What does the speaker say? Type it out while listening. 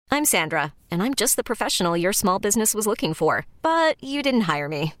I'm Sandra, and I'm just the professional your small business was looking for. But you didn't hire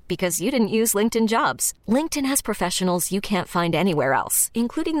me because you didn't use LinkedIn Jobs. LinkedIn has professionals you can't find anywhere else,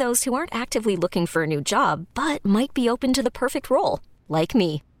 including those who aren't actively looking for a new job, but might be open to the perfect role, like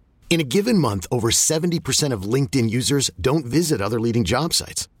me. In a given month, over 70% of LinkedIn users don't visit other leading job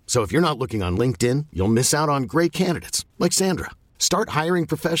sites. So if you're not looking on LinkedIn, you'll miss out on great candidates like Sandra. Start hiring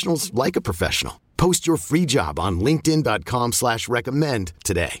professionals like a professional. Post your free job on linkedin.com/recommend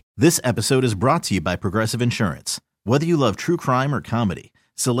today. This episode is brought to you by Progressive Insurance. Whether you love true crime or comedy,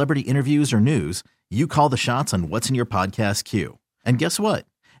 celebrity interviews or news, you call the shots on what's in your podcast queue. And guess what?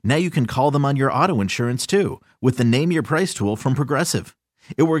 Now you can call them on your auto insurance too with the Name Your Price tool from Progressive.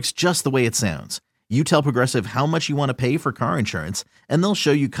 It works just the way it sounds. You tell Progressive how much you want to pay for car insurance, and they'll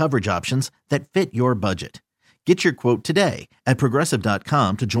show you coverage options that fit your budget. Get your quote today at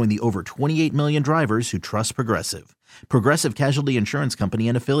Progressive.com to join the over 28 million drivers who trust Progressive. Progressive Casualty Insurance Company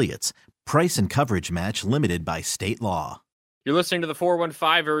and Affiliates. Price and coverage match limited by state law. You're listening to the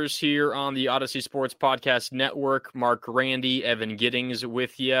 415ers here on the Odyssey Sports Podcast Network. Mark Randy, Evan Giddings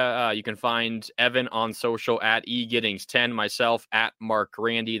with you. You can find Evan on social at eGiddings10, myself at Mark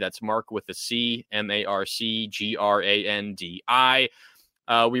Randy. That's Mark with a C, MarcGrandi.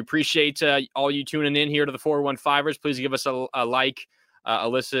 We appreciate all you tuning in here to the 415ers. Please give us a like, a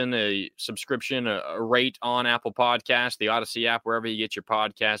listen, a subscription, a rate on Apple Podcasts, the Odyssey app, wherever you get your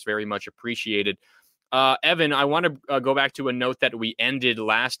podcast. Very much appreciated. Evan, I want to go back to a note that we ended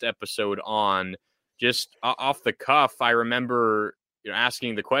last episode on, just off the cuff. I remember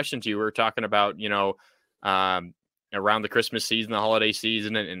asking the question to you. We were talking about, around the Christmas season, the holiday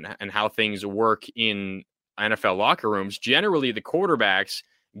season, and how things work in NFL locker rooms. Generally, the quarterbacks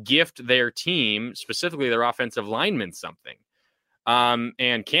gift their team, specifically their offensive linemen, something.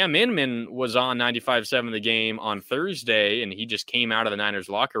 And Cam Inman was on 95.7 The Game on Thursday, and he just came out of the Niners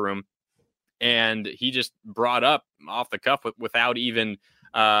locker room. And he just brought up off the cuff without even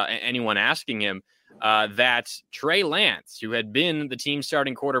anyone asking him that Trey Lance, who had been the team's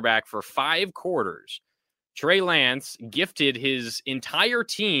starting quarterback for 5 quarters, Trey Lance gifted his entire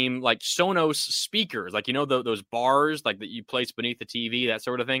team like Sonos speakers, like, those bars like that you place beneath the TV, that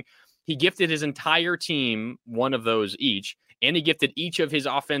sort of thing. He gifted his entire team one of those each, and he gifted each of his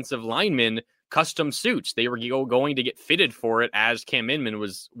offensive linemen custom suits. They were going to get fitted for it as Cam Inman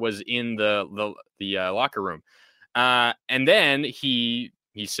was in the locker room. And then he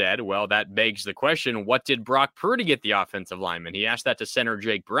said, well, that begs the question, what did Brock Purdy get the offensive lineman? He asked that to center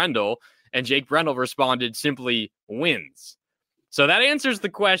Jake Brendel, and Jake Brendel responded simply, wins. So that answers the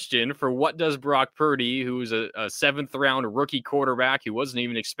question for what does Brock Purdy, who's a 7th-round rookie quarterback who wasn't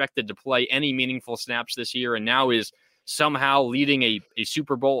even expected to play any meaningful snaps this year and now is somehow leading a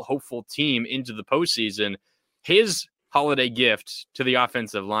Super Bowl hopeful team into the postseason, his holiday gift to the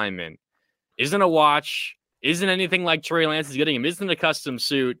offensive lineman isn't a watch, isn't anything like Trey Lance is getting him, isn't a custom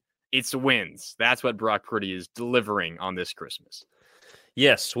suit, it's wins. That's what Brock Purdy is delivering on this Christmas.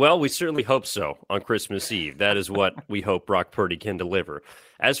 Yes, well, we certainly hope so on Christmas Eve. That is what we hope Brock Purdy can deliver.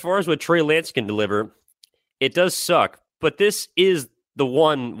 As far as what Trey Lance can deliver, it does suck, but this is the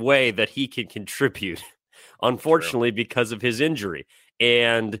one way that he can contribute, unfortunately, because of his injury.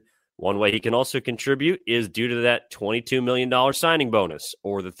 And one way he can also contribute is due to that $22 million signing bonus,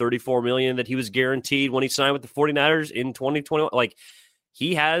 or the $34 million that he was guaranteed when he signed with the 49ers in 2021. Like,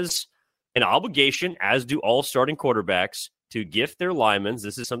 he has an obligation, as do all starting quarterbacks, to gift their linemen.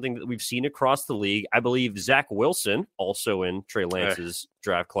 This is something that we've seen across the league. I believe Zach Wilson, also in Trey Lance's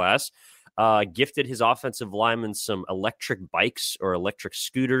draft class, gifted his offensive linemen some electric bikes or electric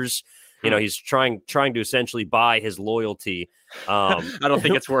scooters. He's trying to essentially buy his loyalty. I don't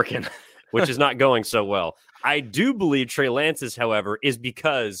think it's working. Which is not going so well. I do believe Trey Lance's, however, is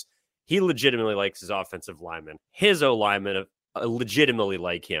because he legitimately likes his offensive linemen. His O-linemen legitimately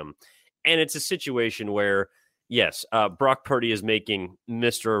like him. And it's a situation where, yes, Brock Purdy is making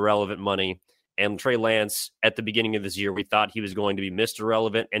Mr. Irrelevant money, and Trey Lance, at the beginning of this year, we thought he was going to be Mr.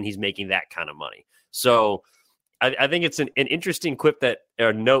 Relevant, and he's making that kind of money. So I think it's an interesting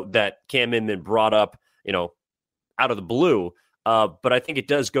note that Cam Inman brought up, out of the blue. But I think it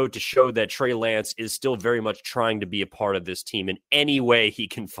does go to show that Trey Lance is still very much trying to be a part of this team in any way he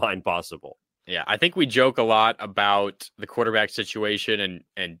can find possible. Yeah, I think we joke a lot about the quarterback situation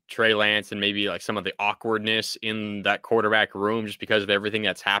and Trey Lance and maybe like some of the awkwardness in that quarterback room just because of everything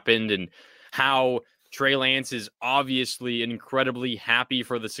that's happened, and how Trey Lance is obviously incredibly happy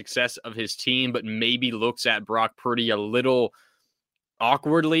for the success of his team, but maybe looks at Brock Purdy a little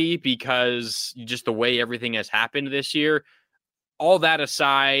awkwardly because just the way everything has happened this year. All that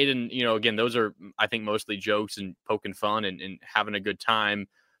aside, and again, those are, I think, mostly jokes and poking fun and having a good time.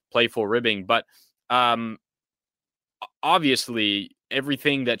 playful ribbing. But obviously,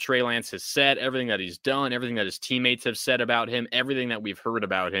 everything that Trey Lance has said, everything that he's done, everything that his teammates have said about him, everything that we've heard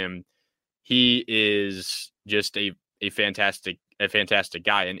about him, he is just a fantastic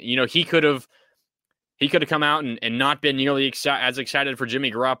guy. And, he could have come out and not been nearly as excited for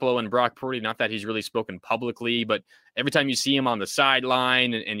Jimmy Garoppolo and Brock Purdy. Not that he's really spoken publicly, but every time you see him on the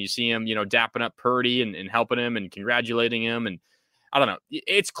sideline and you see him, dapping up Purdy and helping him and congratulating him. And I don't know.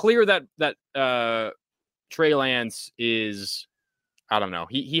 It's clear that Trey Lance is, I don't know.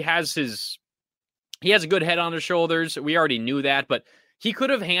 He has a good head on his shoulders. We already knew that, but he could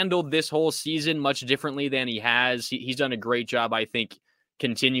have handled this whole season much differently than he has. He's done a great job, I think,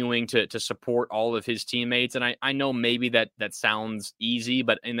 continuing to support all of his teammates. And I know maybe that sounds easy,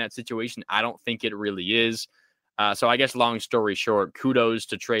 but in that situation, I don't think it really is. So I guess long story short, kudos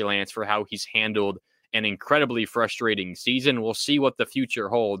to Trey Lance for how he's handled an incredibly frustrating season. We'll see what the future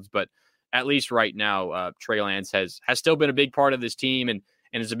holds, but at least right now, Trey Lance has still been a big part of this team and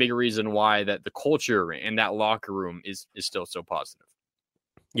is a big reason why that the culture in that locker room is still so positive.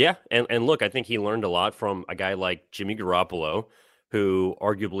 Yeah, and look, I think he learned a lot from a guy like Jimmy Garoppolo, who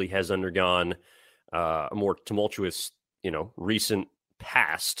arguably has undergone a more tumultuous, recent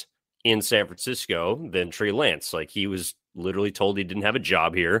past in San Francisco than Trey Lance. Like, he was literally told he didn't have a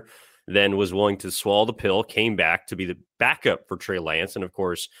job here, then was willing to swallow the pill, came back to be the backup for Trey Lance. And of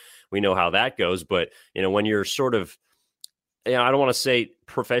course, we know how that goes. But, when you're sort of, I don't want to say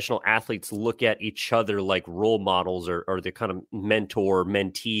professional athletes look at each other like role models or the kind of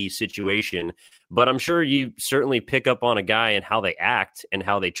mentor-mentee situation, but I'm sure you certainly pick up on a guy and how they act and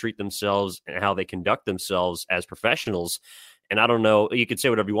how they treat themselves and how they conduct themselves as professionals. And I don't know, you could say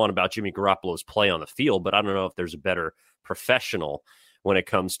whatever you want about Jimmy Garoppolo's play on the field, but I don't know if there's a better professional when it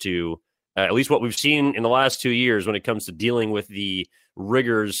comes to at least what we've seen in the last 2 years when it comes to dealing with the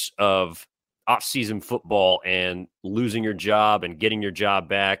rigors of off-season football and losing your job and getting your job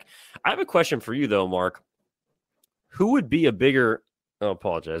back. I have a question for you, though, Mark. Who would be a bigger... Oh,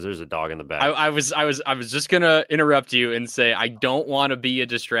 apologize. There's a dog in the back. I was just gonna interrupt you and say I don't want to be a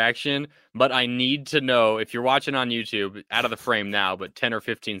distraction, but I need to know if you're watching on YouTube, out of the frame now, but 10 or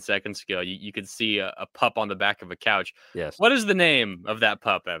 15 seconds ago, you could see a pup on the back of a couch. Yes. What is the name of that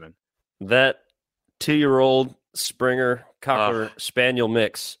pup, Evan? That 2-year-old Springer Cocker Spaniel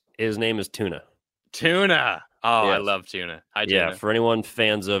mix. His name is Tuna. Tuna. Oh, yes. I love Tuna. Hi, Tuna. Yeah, for anyone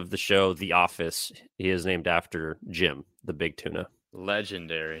fans of the show The Office, he is named after Jim, the big tuna.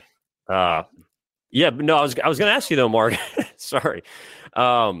 Legendary. Yeah, but no, I was going to ask you though, Mark. Sorry.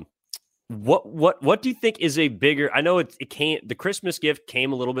 What do you think is a bigger? I know it came. The Christmas gift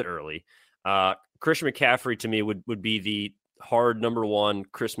came a little bit early. Christian McCaffrey to me would be the hard number one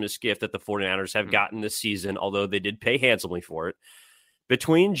Christmas gift that the 49ers have gotten this season, although they did pay handsomely for it.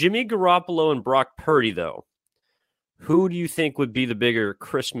 Between Jimmy Garoppolo and Brock Purdy, though, who do you think would be the bigger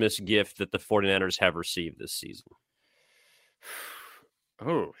Christmas gift that the 49ers have received this season?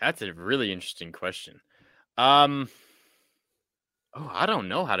 Oh, that's a really interesting question. I don't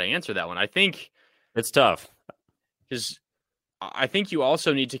know how to answer that one. I think it's tough because I think you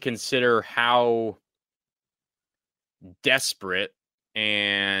also need to consider how desperate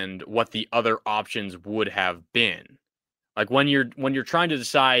and what the other options would have been. Like when you're trying to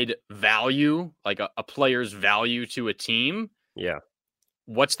decide value, like a player's value to a team, yeah,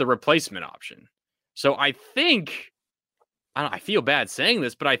 what's the replacement option? So I think, I feel bad saying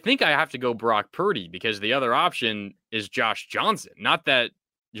this, but I think I have to go Brock Purdy because the other option is Josh Johnson. Not that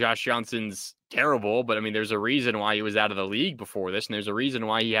Josh Johnson's terrible, but I mean, there's a reason why he was out of the league before this, and there's a reason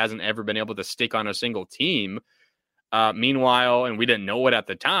why he hasn't ever been able to stick on a single team. Meanwhile, and we didn't know it at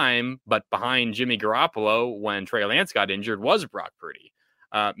the time, but behind Jimmy Garoppolo when Trey Lance got injured was Brock Purdy.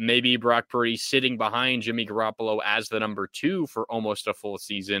 Maybe Brock Purdy sitting behind Jimmy Garoppolo as the number 2 for almost a full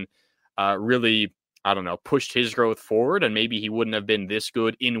season really, I don't know, pushed his growth forward, and maybe he wouldn't have been this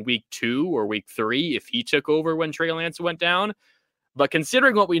good in week 2 or week 3 if he took over when Trey Lance went down. But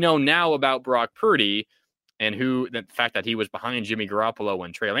considering what we know now about Brock Purdy and the fact that he was behind Jimmy Garoppolo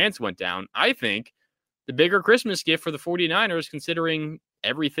when Trey Lance went down, I think the bigger Christmas gift for the 49ers, considering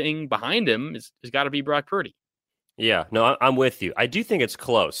everything behind him, has got to be Brock Purdy. Yeah, no, I'm with you. I do think it's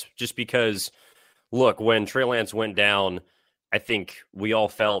close just because, look, when Trey Lance went down, I think we all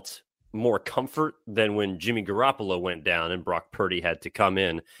felt more comfort than when Jimmy Garoppolo went down and Brock Purdy had to come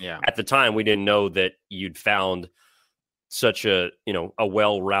in. Yeah. At the time, we didn't know that you'd found such a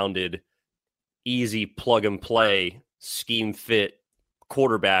well-rounded, easy plug and play, scheme fit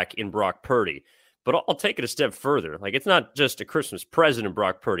quarterback in Brock Purdy. But I'll take it a step further. Like, it's not just a Christmas present in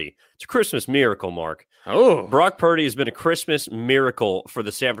Brock Purdy. It's a Christmas miracle, Mark. Oh, Brock Purdy has been a Christmas miracle for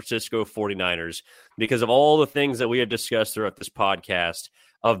the San Francisco 49ers because of all the things that we have discussed throughout this podcast,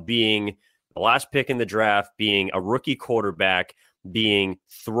 of being the last pick in the draft, being a rookie quarterback, being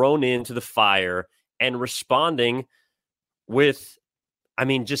thrown into the fire, and responding with,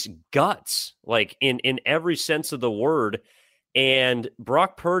 just guts, like in every sense of the word. And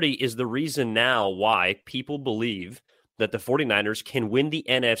Brock Purdy is the reason now why people believe that the 49ers can win the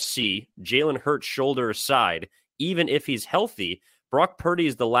NFC, Jalen Hurts shoulder aside, even if he's healthy. Brock Purdy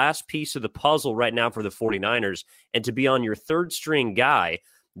is the last piece of the puzzle right now for the 49ers. And to be on your third string guy,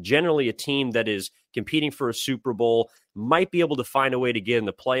 generally a team that is competing for a Super Bowl, might be able to find a way to get in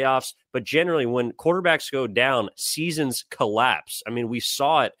the playoffs. But generally, when quarterbacks go down, seasons collapse. We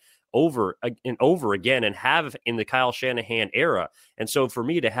saw it over and over again, and have in the Kyle Shanahan era. And so for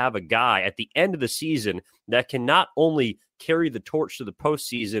me to have a guy at the end of the season that can not only carry the torch to the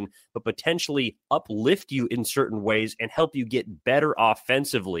postseason, but potentially uplift you in certain ways and help you get better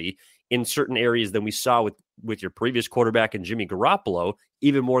offensively in certain areas than we saw with your previous quarterback and Jimmy Garoppolo,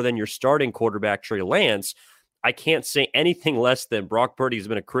 even more than your starting quarterback, Trey Lance, I can't say anything less than Brock Purdy has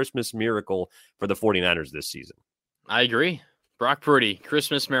been a Christmas miracle for the 49ers this season. I agree. Brock Purdy,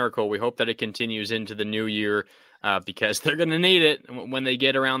 Christmas miracle. We hope that it continues into the new year because they're going to need it when they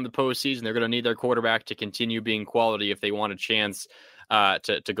get around the postseason. They're going to need their quarterback to continue being quality if they want a chance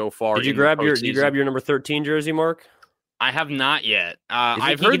to go far. Did you grab your number 13 jersey, Mark? I have not yet.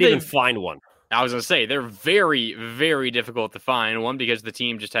 I've heard you can even find one. I was going to say they're very, very difficult to find. One, because the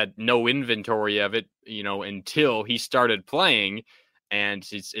team just had no inventory of it, until he started playing. And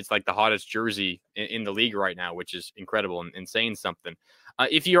it's like the hottest jersey in the league right now, which is incredible and saying something.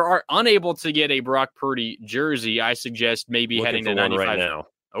 If you are unable to get a Brock Purdy jersey, I suggest maybe heading to 95 right now.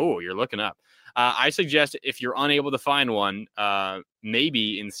 Oh, you're looking up. I suggest if you're unable to find one,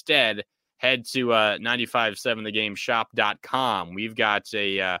 maybe instead head to 957thegameshop.com. We've got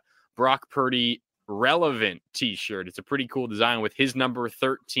a Brock Purdy relevant t-shirt. It's a pretty cool design with his number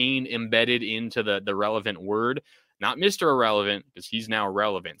 13 embedded into the relevant word. Not Mr. Irrelevant, because he's now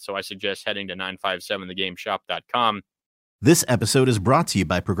relevant. So I suggest heading to 957thegameshop.com. This episode is brought to you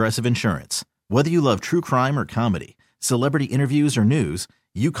by Progressive Insurance. Whether you love true crime or comedy, celebrity interviews or news,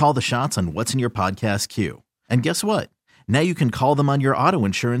 you call the shots on what's in your podcast queue. And guess what? Now you can call them on your auto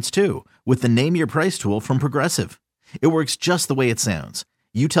insurance too, with the Name Your Price tool from Progressive. It works just the way it sounds.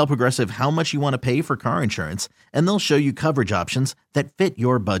 You tell Progressive how much you want to pay for car insurance, and they'll show you coverage options that fit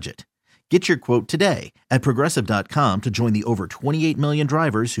your budget. Get your quote today at Progressive.com to join the over 28 million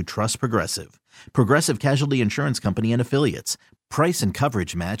drivers who trust Progressive. Progressive Casualty Insurance Company and Affiliates. Price and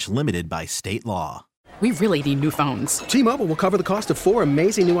coverage match limited by state law. We really need new phones. T-Mobile will cover the cost of 4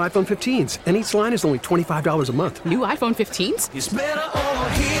 amazing new iPhone 15s, and each line is only $25 a month. New iPhone 15s? It's better over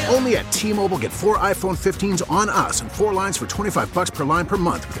here. Only at T-Mobile, get 4 iPhone 15s on us and 4 lines for $25 per line per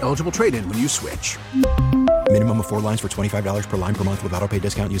month with eligible trade-in when you switch. Minimum of 4 lines for $25 per line per month with autopay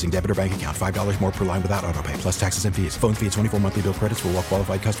discount using debit or bank account. $5 more per line without autopay, plus taxes and fees. Phone fee at 24 monthly bill credits for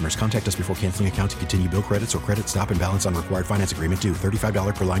well-qualified customers. Contact us before canceling account to continue bill credits or credit stop and balance on required finance agreement due.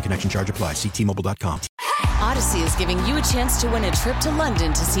 $35 per line connection charge applies. See T-Mobile.com. Odyssey is giving you a chance to win a trip to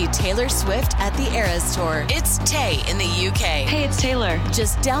London to see Taylor Swift at the Eras Tour. It's Tay in the UK. Hey, it's Taylor.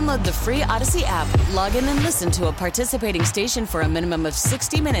 Just download the free Odyssey app, log in and listen to a participating station for a minimum of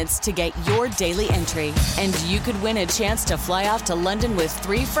 60 minutes to get your daily entry. And you could win a chance to fly off to London with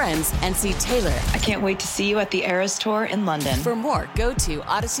 3 friends and see Taylor. I can't wait to see you at the Eras Tour in London. For more, go to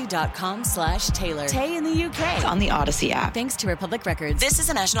odyssey.com/Taylor. Tay in the UK. It's on the Odyssey app. Thanks to Republic Records. This is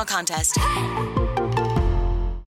a national contest.